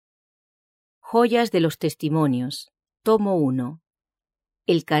Joyas de los Testimonios, tomo 1.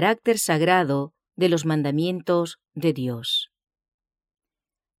 El carácter sagrado de los mandamientos de Dios.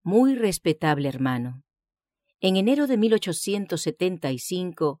 Muy respetable hermano, en enero de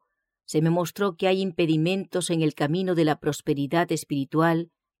 1875 se me mostró que hay impedimentos en el camino de la prosperidad espiritual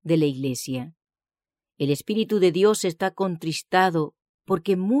de la Iglesia. El Espíritu de Dios está contristado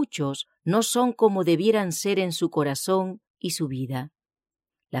porque muchos no son como debieran ser en su corazón y su vida.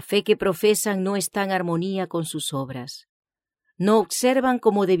 La fe que profesan no está en armonía con sus obras. No observan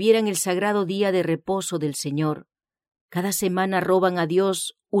como debieran el sagrado día de reposo del Señor. Cada semana roban a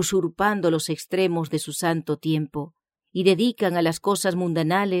Dios usurpando los extremos de su santo tiempo y dedican a las cosas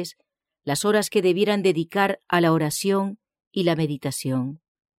mundanales las horas que debieran dedicar a la oración y la meditación.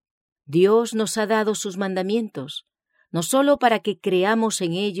 Dios nos ha dado sus mandamientos, no solo para que creamos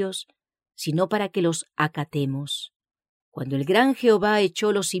en ellos, sino para que los acatemos. Cuando el gran Jehová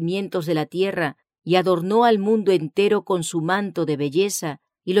echó los cimientos de la tierra y adornó al mundo entero con su manto de belleza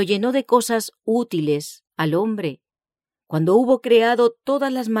y lo llenó de cosas útiles al hombre, cuando hubo creado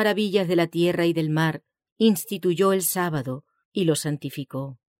todas las maravillas de la tierra y del mar, instituyó el sábado y lo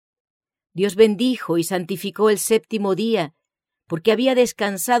santificó. Dios bendijo y santificó el séptimo día, porque había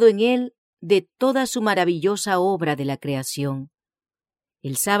descansado en él de toda su maravillosa obra de la creación.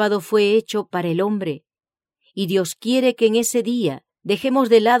 El sábado fue hecho para el hombre, y Dios quiere que en ese día dejemos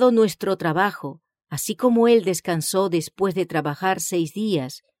de lado nuestro trabajo, así como Él descansó después de trabajar 6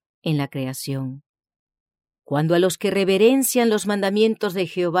 días en la creación. Cuando a los que reverencian los mandamientos de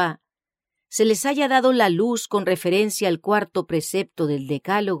Jehová se les haya dado la luz con referencia al 4º precepto del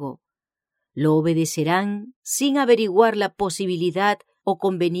Decálogo, lo obedecerán sin averiguar la posibilidad o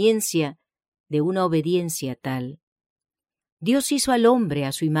conveniencia de una obediencia tal. Dios hizo al hombre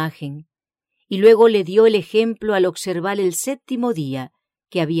a su imagen, y luego le dio el ejemplo al observar el 7º día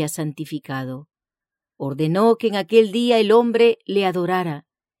que había santificado. Ordenó que en aquel día el hombre le adorara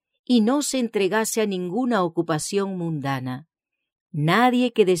y no se entregase a ninguna ocupación mundana.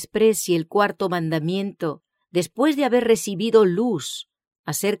 Nadie que desprecie el 4º mandamiento después de haber recibido luz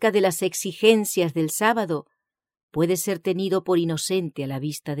acerca de las exigencias del sábado puede ser tenido por inocente a la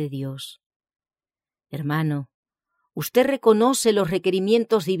vista de Dios. Hermano, usted reconoce los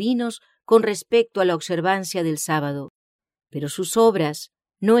requerimientos divinos con respecto a la observancia del sábado, pero sus obras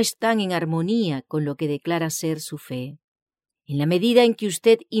no están en armonía con lo que declara ser su fe. En la medida en que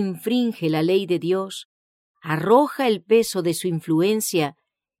usted infringe la ley de Dios, arroja el peso de su influencia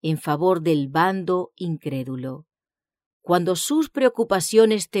en favor del bando incrédulo. Cuando sus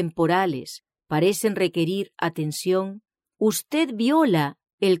preocupaciones temporales parecen requerir atención, usted viola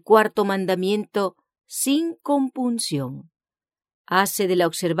el 4º mandamiento sin compunción. Hace de la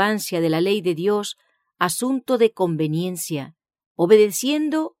observancia de la ley de Dios asunto de conveniencia,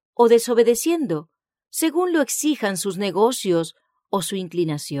 obedeciendo o desobedeciendo, según lo exijan sus negocios o su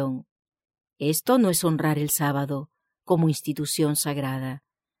inclinación. Esto no es honrar el sábado como institución sagrada.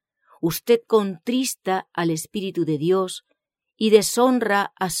 Usted contrista al Espíritu de Dios y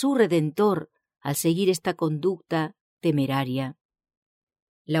deshonra a su Redentor al seguir esta conducta temeraria.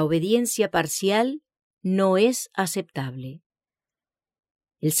 La obediencia parcial no es aceptable.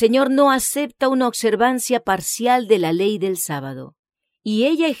 El Señor no acepta una observancia parcial de la ley del sábado, y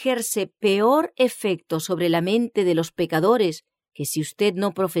ella ejerce peor efecto sobre la mente de los pecadores que si usted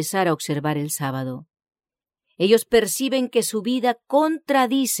no profesara observar el sábado. Ellos perciben que su vida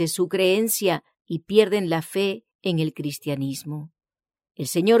contradice su creencia y pierden la fe en el cristianismo. El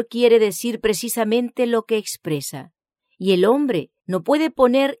Señor quiere decir precisamente lo que expresa, y el hombre no puede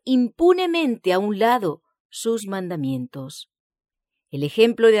poner impunemente a un lado sus mandamientos. El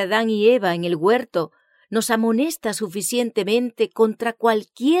ejemplo de Adán y Eva en el huerto nos amonesta suficientemente contra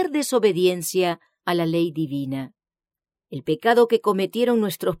cualquier desobediencia a la ley divina. El pecado que cometieron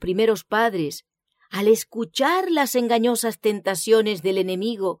nuestros primeros padres, al escuchar las engañosas tentaciones del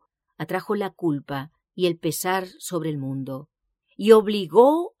enemigo, atrajo la culpa y el pesar sobre el mundo, y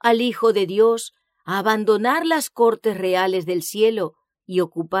obligó al Hijo de Dios a abandonar las cortes reales del cielo y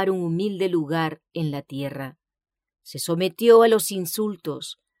ocupar un humilde lugar en la tierra. Se sometió a los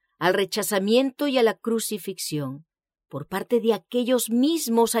insultos, al rechazamiento y a la crucifixión por parte de aquellos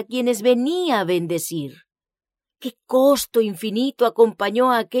mismos a quienes venía a bendecir. ¡Qué costo infinito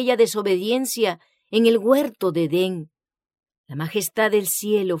acompañó a aquella desobediencia en el huerto de Edén! La majestad del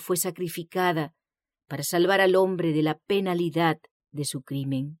cielo fue sacrificada para salvar al hombre de la penalidad de su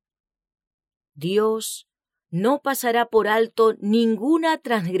crimen. Dios no pasará por alto ninguna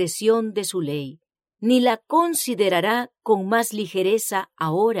transgresión de su ley, ni la considerará con más ligereza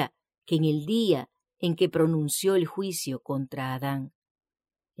ahora que en el día en que pronunció el juicio contra Adán.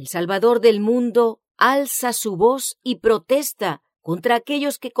 El Salvador del mundo alza su voz y protesta contra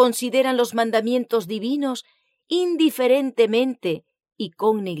aquellos que consideran los mandamientos divinos indiferentemente y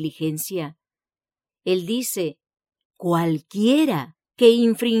con negligencia. Él dice: cualquiera que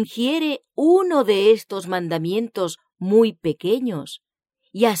infringiere uno de estos mandamientos muy pequeños,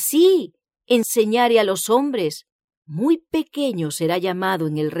 y así enseñare a los hombres, muy pequeño será llamado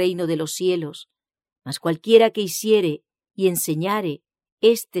en el reino de los cielos, mas cualquiera que hiciere y enseñare,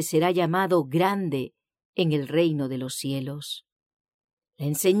 éste será llamado grande en el reino de los cielos. La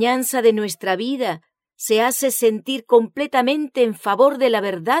enseñanza de nuestra vida se hace sentir completamente en favor de la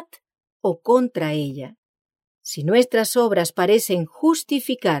verdad o contra ella. Si nuestras obras parecen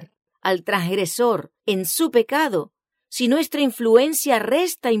justificar al transgresor en su pecado, si nuestra influencia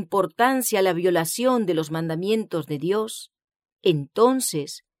resta importancia a la violación de los mandamientos de Dios,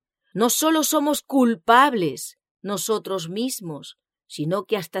 entonces no solo somos culpables nosotros mismos, sino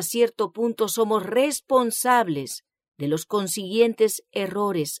que hasta cierto punto somos responsables de los consiguientes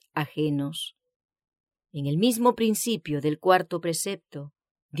errores ajenos. En el mismo principio del cuarto precepto,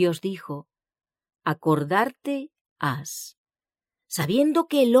 Dios dijo: acordarte has, sabiendo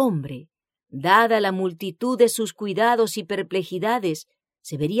que el hombre, dada la multitud de sus cuidados y perplejidades,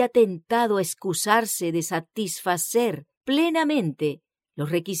 se vería tentado a excusarse de satisfacer plenamente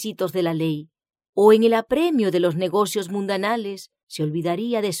los requisitos de la ley, o en el apremio de los negocios mundanales se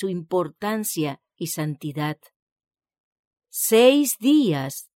olvidaría de su importancia y santidad. 6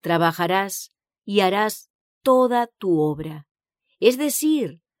 días trabajarás y harás toda tu obra, es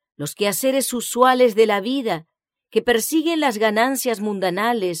decir, los quehaceres usuales de la vida que persiguen las ganancias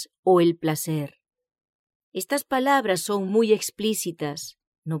mundanales o el placer. Estas palabras son muy explícitas,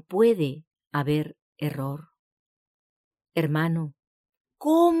 no puede haber error. Hermano,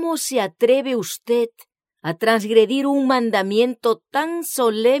 ¿cómo se atreve usted a transgredir un mandamiento tan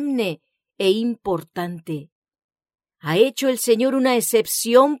solemne e importante? ¿Ha hecho el Señor una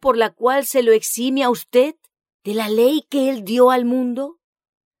excepción por la cual se lo exime a usted de la ley que Él dio al mundo?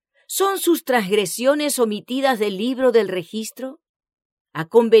 ¿Son sus transgresiones omitidas del libro del registro? ¿Ha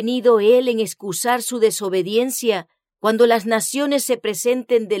convenido Él en excusar su desobediencia cuando las naciones se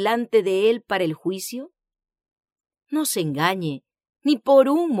presenten delante de Él para el juicio? No se engañe, ni por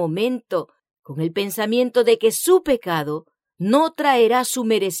un momento, con el pensamiento de que su pecado no traerá su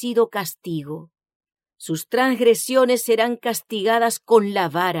merecido castigo. Sus transgresiones serán castigadas con la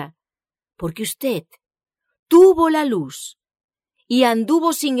vara, porque usted tuvo la luz y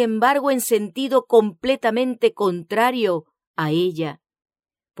anduvo sin embargo en sentido completamente contrario a ella,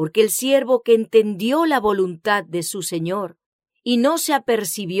 porque el siervo que entendió la voluntad de su Señor y no se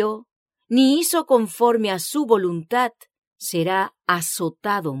apercibió ni hizo conforme a su voluntad, será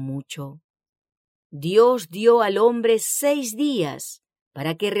azotado mucho. Dios dio al hombre 6 días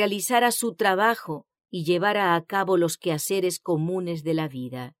para que realizara su trabajo y llevara a cabo los quehaceres comunes de la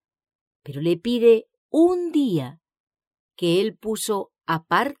vida, pero le pide un día que Él puso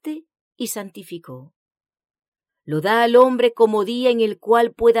aparte y santificó. Lo da al hombre como día en el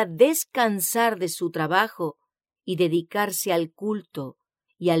cual pueda descansar de su trabajo y dedicarse al culto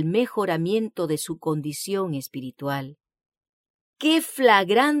y al mejoramiento de su condición espiritual. ¡Qué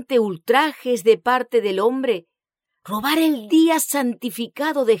flagrante ultraje es de parte del hombre robar el día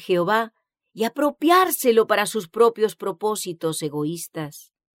santificado de Jehová y apropiárselo para sus propios propósitos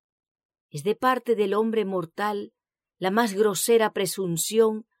egoístas! Es de parte del hombre mortal la más grosera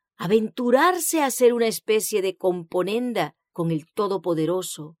presunción aventurarse a hacer una especie de componenda con el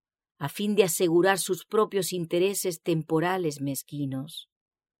Todopoderoso, a fin de asegurar sus propios intereses temporales mezquinos.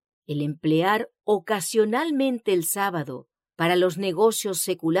 El emplear ocasionalmente el sábado para los negocios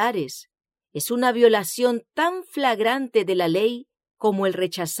seculares es una violación tan flagrante de la ley como el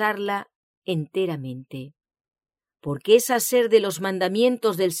rechazarla enteramente, porque es hacer de los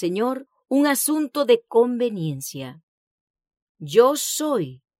mandamientos del Señor un asunto de conveniencia. Yo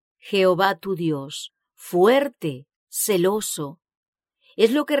soy Jehová tu Dios, fuerte, celoso.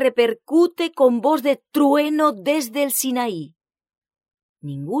 Es lo que repercute con voz de trueno desde el Sinaí.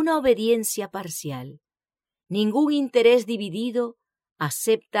 Ninguna obediencia parcial, ningún interés dividido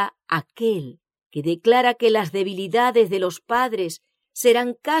acepta aquel que declara que las debilidades de los padres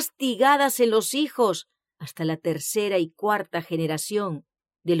serán castigadas en los hijos hasta la 3ª y 4ª generación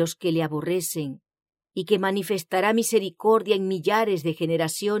de los que le aborrecen, y que manifestará misericordia en millares de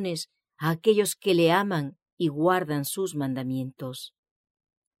generaciones a aquellos que le aman y guardan sus mandamientos.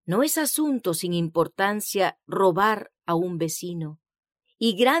 No es asunto sin importancia robar a un vecino,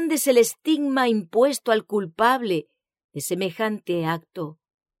 y grande es el estigma impuesto al culpable de semejante acto.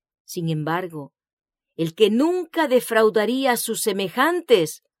 Sin embargo, el que nunca defraudaría a sus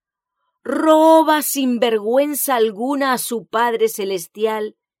semejantes roba sin vergüenza alguna a su Padre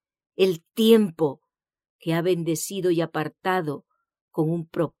Celestial el tiempo que ha bendecido y apartado con un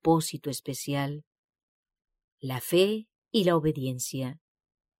propósito especial. La fe y la obediencia.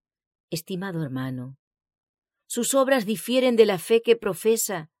 Estimado hermano, sus obras difieren de la fe que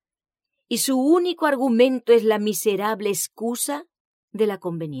profesa, y su único argumento es la miserable excusa de la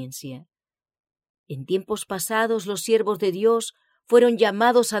conveniencia. En tiempos pasados los siervos de Dios fueron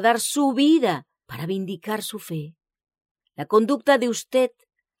llamados a dar su vida para vindicar su fe. La conducta de usted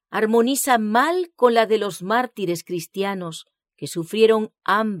armoniza mal con la de los mártires cristianos que sufrieron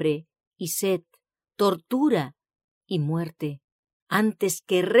hambre y sed, tortura y muerte, antes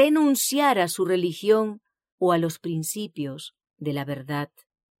que renunciar a su religión o a los principios de la verdad.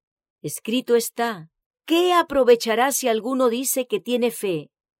 Escrito está, ¿qué aprovechará si alguno dice que tiene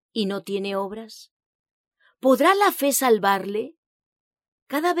fe y no tiene obras? ¿Podrá la fe salvarle?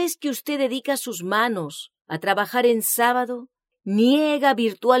 Cada vez que usted dedica sus manos a trabajar en sábado, niega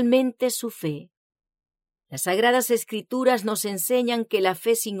virtualmente su fe. Las Sagradas Escrituras nos enseñan que la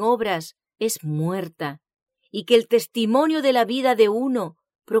fe sin obras es muerta y que el testimonio de la vida de uno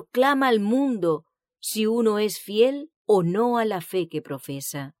proclama al mundo si uno es fiel o no a la fe que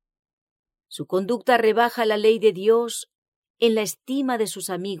profesa. Su conducta rebaja la ley de Dios en la estima de sus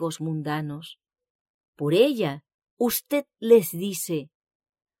amigos mundanos. Por ella, usted les dice: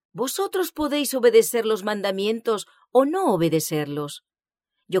 vosotros podéis obedecer los mandamientos o no obedecerlos.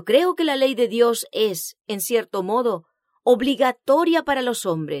 Yo creo que la ley de Dios es, en cierto modo, obligatoria para los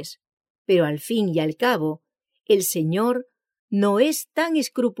hombres, pero al fin y al cabo, el Señor no es tan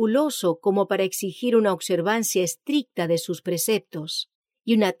escrupuloso como para exigir una observancia estricta de sus preceptos,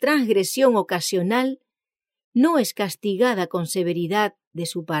 y una transgresión ocasional no es castigada con severidad de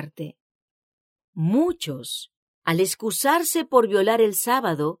su parte. Muchos, al excusarse por violar el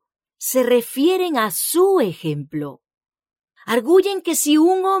sábado, se refieren a su ejemplo. Arguyen que si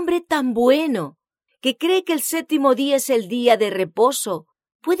un hombre tan bueno, que cree que el séptimo día es el día de reposo,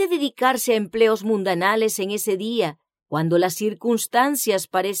 puede dedicarse a empleos mundanales en ese día, cuando las circunstancias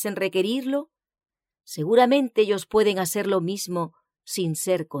parecen requerirlo, seguramente ellos pueden hacer lo mismo sin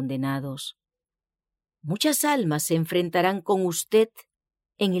ser condenados. Muchas almas se enfrentarán con usted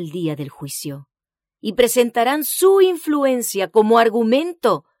en el día del juicio y presentarán su influencia como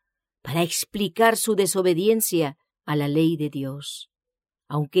argumento para explicar su desobediencia a la ley de Dios.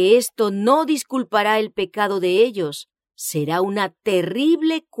 Aunque esto no disculpará el pecado de ellos, será una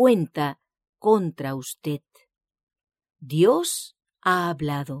terrible cuenta contra usted. Dios ha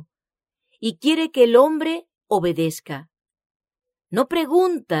hablado y quiere que el hombre obedezca. No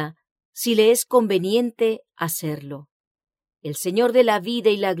pregunta si le es conveniente hacerlo. El Señor de la vida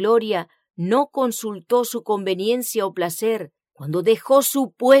y la gloria no consultó su conveniencia o placer cuando dejó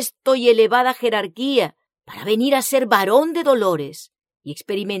su puesto y elevada jerarquía para venir a ser varón de dolores y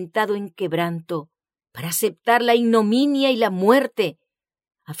experimentado en quebranto, para aceptar la ignominia y la muerte,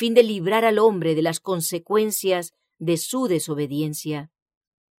 a fin de librar al hombre de las consecuencias de su desobediencia.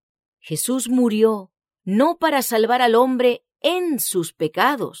 Jesús murió no para salvar al hombre en sus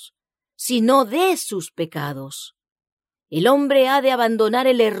pecados, sino de sus pecados. El hombre ha de abandonar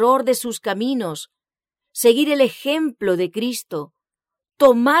el error de sus caminos, seguir el ejemplo de Cristo,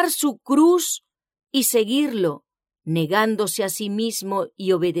 tomar su cruz y seguirlo, negándose a sí mismo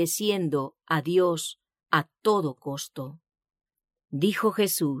y obedeciendo a Dios a todo costo. Dijo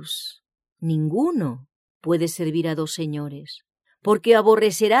Jesús: ninguno puede servir a dos señores, porque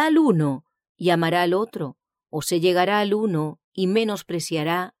aborrecerá al uno y amará al otro, o se llegará al uno y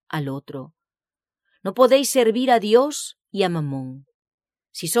menospreciará al otro. No podéis servir a Dios y a Mamón.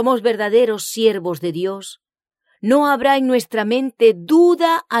 Si somos verdaderos siervos de Dios, no habrá en nuestra mente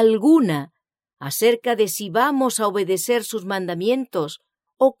duda alguna acerca de si vamos a obedecer sus mandamientos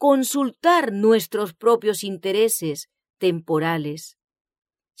o consultar nuestros propios intereses temporales.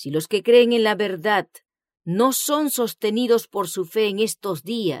 Si los que creen en la verdad no son sostenidos por su fe en estos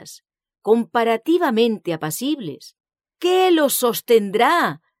días, comparativamente apacibles, ¿qué los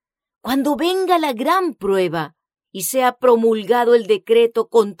sostendrá cuando venga la gran prueba y sea promulgado el decreto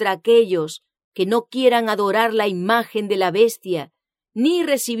contra aquellos que no quieran adorar la imagen de la bestia ni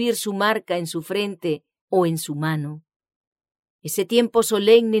recibir su marca en su frente o en su mano? Ese tiempo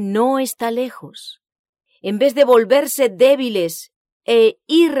solemne no está lejos. En vez de volverse débiles e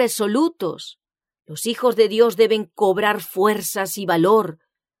irresolutos, los hijos de Dios deben cobrar fuerzas y valor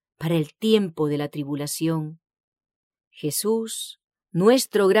para el tiempo de la tribulación. Jesús,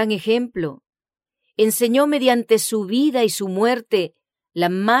 nuestro gran ejemplo, enseñó mediante su vida y su muerte la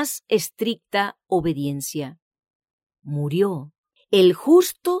más estricta obediencia. Murió el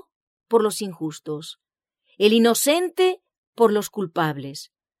justo por los injustos, el inocente por los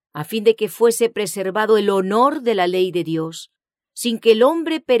culpables, a fin de que fuese preservado el honor de la ley de Dios, sin que el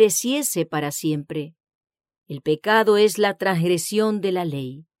hombre pereciese para siempre. El pecado es la transgresión de la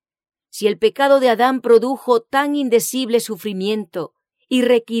ley. Si el pecado de Adán produjo tan indecible sufrimiento y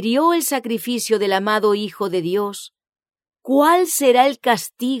requirió el sacrificio del amado Hijo de Dios, ¿cuál será el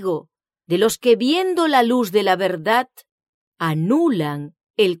castigo de los que, viendo la luz de la verdad, anulan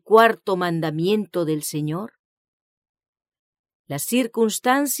el cuarto mandamiento del Señor? Las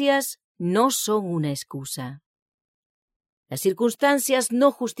circunstancias no son una excusa. Las circunstancias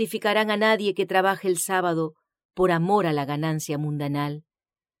no justificarán a nadie que trabaje el sábado por amor a la ganancia mundanal.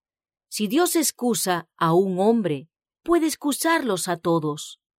 Si Dios excusa a un hombre, puede excusarlos a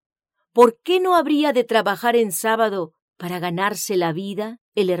todos. ¿Por qué no habría de trabajar en sábado para ganarse la vida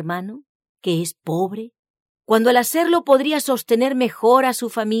el hermano, que es pobre, cuando al hacerlo podría sostener mejor a su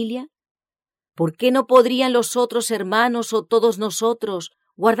familia? ¿Por qué no podrían los otros hermanos o todos nosotros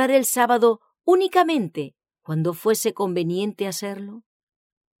guardar el sábado únicamente cuando fuese conveniente hacerlo?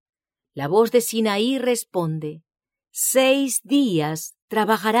 La voz de Sinaí responde: 6 días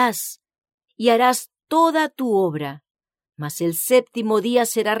trabajarás y harás toda tu obra, mas el 7º día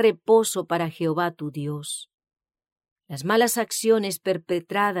será reposo para Jehová tu Dios. Las malas acciones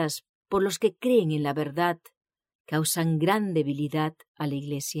perpetradas por los que creen en la verdad causan gran debilidad a la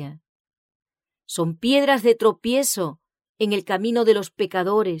Iglesia. Son piedras de tropiezo en el camino de los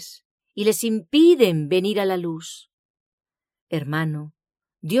pecadores y les impiden venir a la luz. Hermano,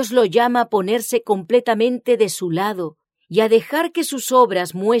 Dios lo llama a ponerse completamente de su lado y a dejar que sus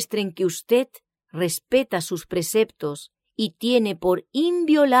obras muestren que usted respeta sus preceptos y tiene por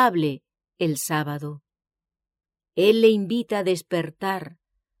inviolable el sábado. Él le invita a despertar,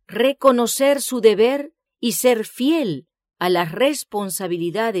 reconocer su deber y ser fiel a las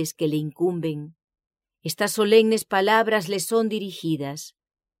responsabilidades que le incumben. Estas solemnes palabras le son dirigidas: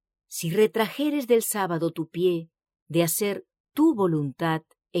 si retrajeres del sábado tu pie de hacer tu voluntad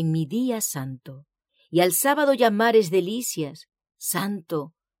en mi día santo, y al sábado llamares delicias,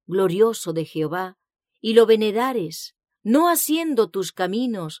 santo, glorioso de Jehová, y lo venerares, no haciendo tus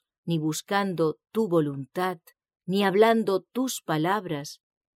caminos, ni buscando tu voluntad, ni hablando tus palabras,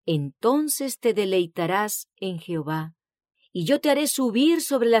 entonces te deleitarás en Jehová, y yo te haré subir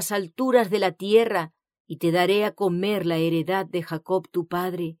sobre las alturas de la tierra, y te daré a comer la heredad de Jacob tu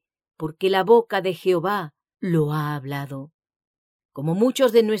padre, porque la boca de Jehová lo ha hablado. Como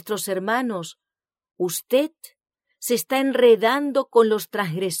muchos de nuestros hermanos, usted se está enredando con los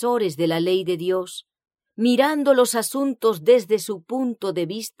transgresores de la ley de Dios, mirando los asuntos desde su punto de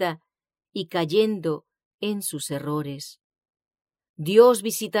vista y cayendo en sus errores. Dios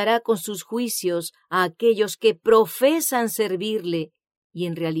visitará con sus juicios a aquellos que profesan servirle y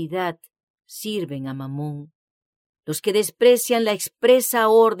en realidad sirven a Mamón. Los que desprecian la expresa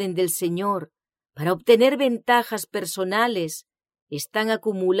orden del Señor para obtener ventajas personales están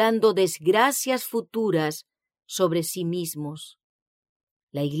acumulando desgracias futuras sobre sí mismos.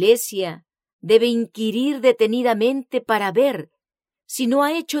 La Iglesia debe inquirir detenidamente para ver si no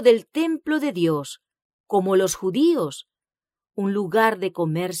ha hecho del templo de Dios, como los judíos, un lugar de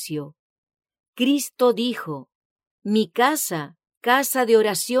comercio. Cristo dijo: mi casa, casa de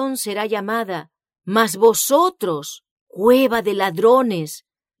oración será llamada, mas vosotros, cueva de ladrones,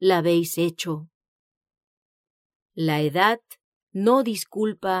 la habéis hecho. La edad no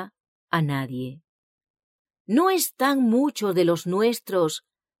disculpa a nadie. ¿No están muchos de los nuestros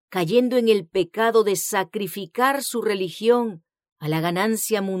cayendo en el pecado de sacrificar su religión a la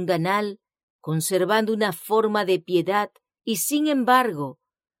ganancia mundanal, conservando una forma de piedad y, sin embargo,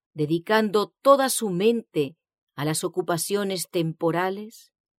 dedicando toda su mente a las ocupaciones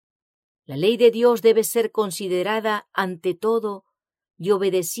temporales? La ley de Dios debe ser considerada ante todo y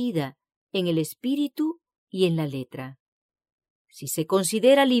obedecida en el espíritu y en la letra. Si se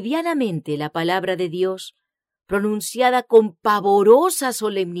considera livianamente la palabra de Dios, pronunciada con pavorosa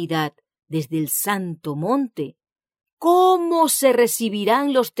solemnidad desde el santo monte, ¿cómo se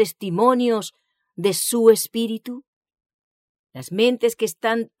recibirán los testimonios de su espíritu? Las mentes que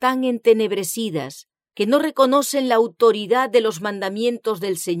están tan entenebrecidas que no reconocen la autoridad de los mandamientos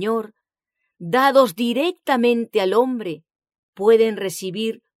del Señor, dados directamente al hombre, pueden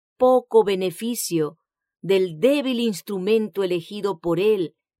recibir poco beneficio del débil instrumento elegido por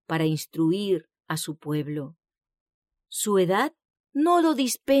él para instruir a su pueblo. Su edad no lo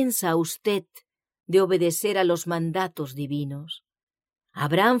dispensa a usted de obedecer a los mandatos divinos.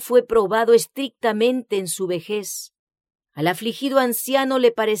 Abraham fue probado estrictamente en su vejez. Al afligido anciano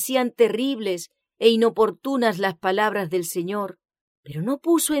le parecían terribles e inoportunas las palabras del Señor, pero no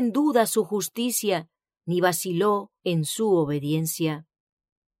puso en duda su justicia, ni vaciló en su obediencia.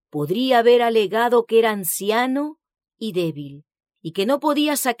 Podría haber alegado que era anciano y débil, y que no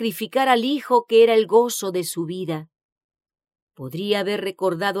podía sacrificar al hijo que era el gozo de su vida. Podría haber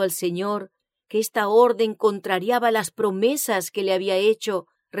recordado al Señor que esta orden contrariaba las promesas que le había hecho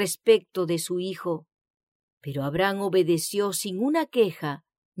respecto de su hijo, pero Abraham obedeció sin una queja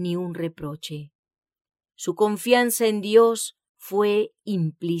ni un reproche. Su confianza en Dios fue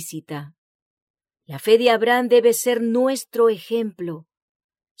implícita. La fe de Abraham debe ser nuestro ejemplo.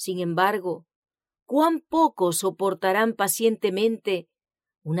 Sin embargo, ¿cuán pocos soportarán pacientemente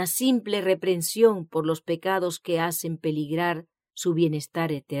una simple reprensión por los pecados que hacen peligrar su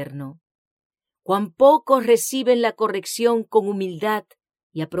bienestar eterno? ¿Cuán pocos reciben la corrección con humildad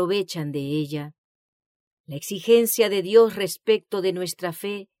y aprovechan de ella? La exigencia de Dios respecto de nuestra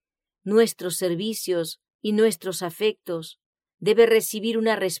fe, nuestros servicios y nuestros afectos debe recibir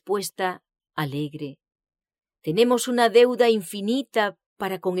una respuesta alegre. Tenemos una deuda infinita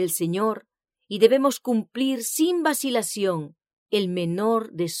para con el Señor y debemos cumplir sin vacilación el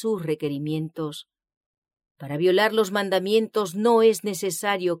menor de sus requerimientos. Para violar los mandamientos no es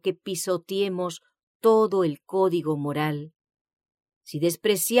necesario que pisoteemos todo el código moral. Si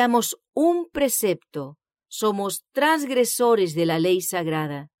despreciamos un precepto, somos transgresores de la ley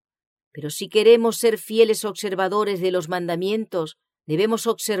sagrada. Pero si queremos ser fieles observadores de los mandamientos, debemos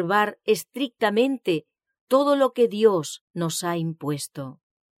observar estrictamente todo lo que Dios nos ha impuesto.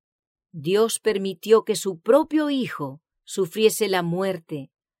 Dios permitió que su propio Hijo sufriese la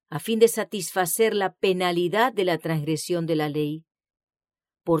muerte a fin de satisfacer la penalidad de la transgresión de la ley.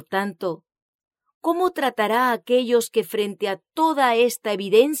 Por tanto, ¿cómo tratará a aquellos que frente a toda esta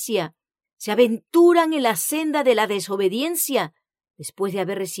evidencia se aventuran en la senda de la desobediencia después de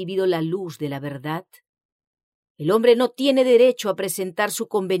haber recibido la luz de la verdad? El hombre no tiene derecho a presentar su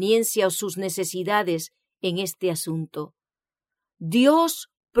conveniencia o sus necesidades en este asunto.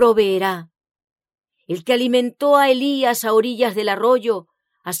 Dios proveerá. El que alimentó a Elías a orillas del arroyo,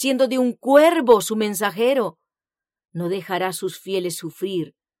 haciendo de un cuervo su mensajero, no dejará a sus fieles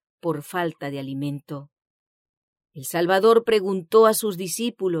sufrir por falta de alimento. El Salvador preguntó a sus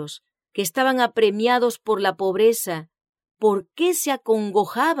discípulos, que estaban apremiados por la pobreza, por qué se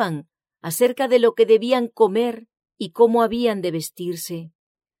acongojaban acerca de lo que debían comer y cómo habían de vestirse.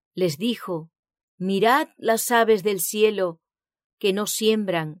 Les dijo: mirad las aves del cielo, que no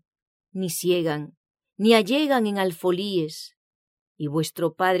siembran, ni siegan, ni allegan en alfolíes, y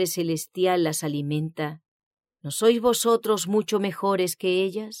vuestro Padre Celestial las alimenta. ¿No sois vosotros mucho mejores que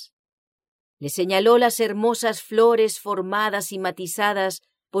ellas? Le señaló las hermosas flores formadas y matizadas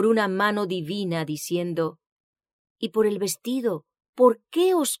por una mano divina, diciendo: ¿y por el vestido, por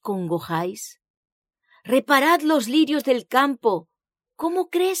qué os congojáis? Reparad los lirios del campo, ¿cómo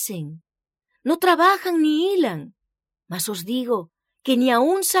crecen? No trabajan ni hilan. Mas os digo que ni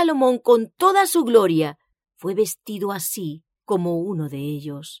aun Salomón con toda su gloria fue vestido así como uno de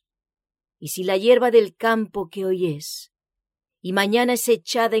ellos. Y si la hierba del campo que hoy es, y mañana es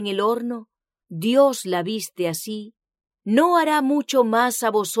echada en el horno, Dios la viste así, ¿no hará mucho más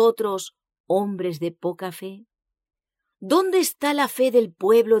a vosotros, hombres de poca fe? ¿Dónde está la fe del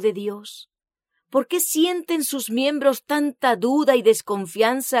pueblo de Dios? ¿Por qué sienten sus miembros tanta duda y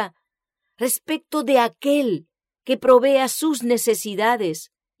desconfianza respecto de aquel que provee sus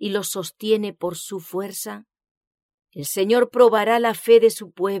necesidades y los sostiene por su fuerza? El Señor probará la fe de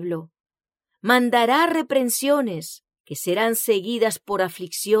su pueblo, mandará reprensiones que serán seguidas por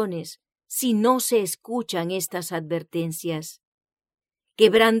aflicciones si no se escuchan estas advertencias.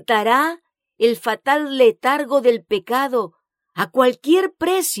 Quebrantará el fatal letargo del pecado a cualquier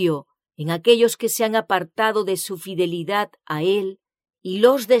precio en aquellos que se han apartado de su fidelidad a Él, y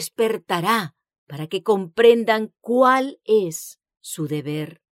los despertará para que comprendan cuál es su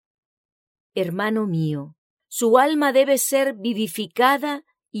deber. Hermano mío, su alma debe ser vivificada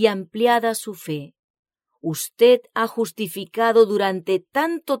y ampliada su fe. Usted ha justificado durante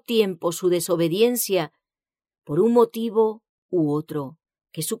tanto tiempo su desobediencia por un motivo u otro,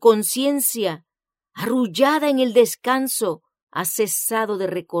 que su conciencia, arrullada en el descanso, ha cesado de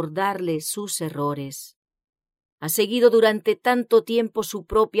recordarle sus errores. Ha seguido durante tanto tiempo su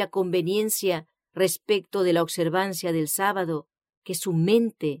propia conveniencia respecto de la observancia del sábado, que su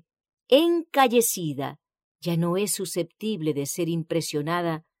mente, encallecida, ya no es susceptible de ser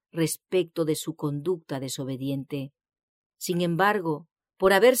impresionada respecto de su conducta desobediente. Sin embargo,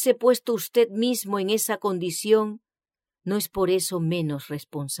 por haberse puesto usted mismo en esa condición, no es por eso menos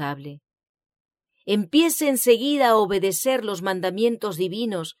responsable. Empiece enseguida a obedecer los mandamientos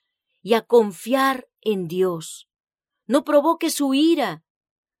divinos y a confiar en Dios. no provoque su ira,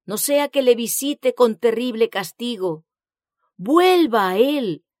 no sea que le visite con terrible castigo. Vuelva a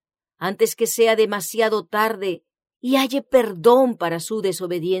Él antes que sea demasiado tarde y halle perdón para su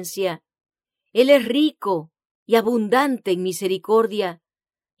desobediencia. Él es rico y abundante en misericordia.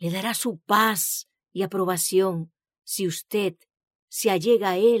 Le dará su paz y aprobación si usted se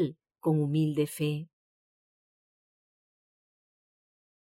allega a Él con humilde fe.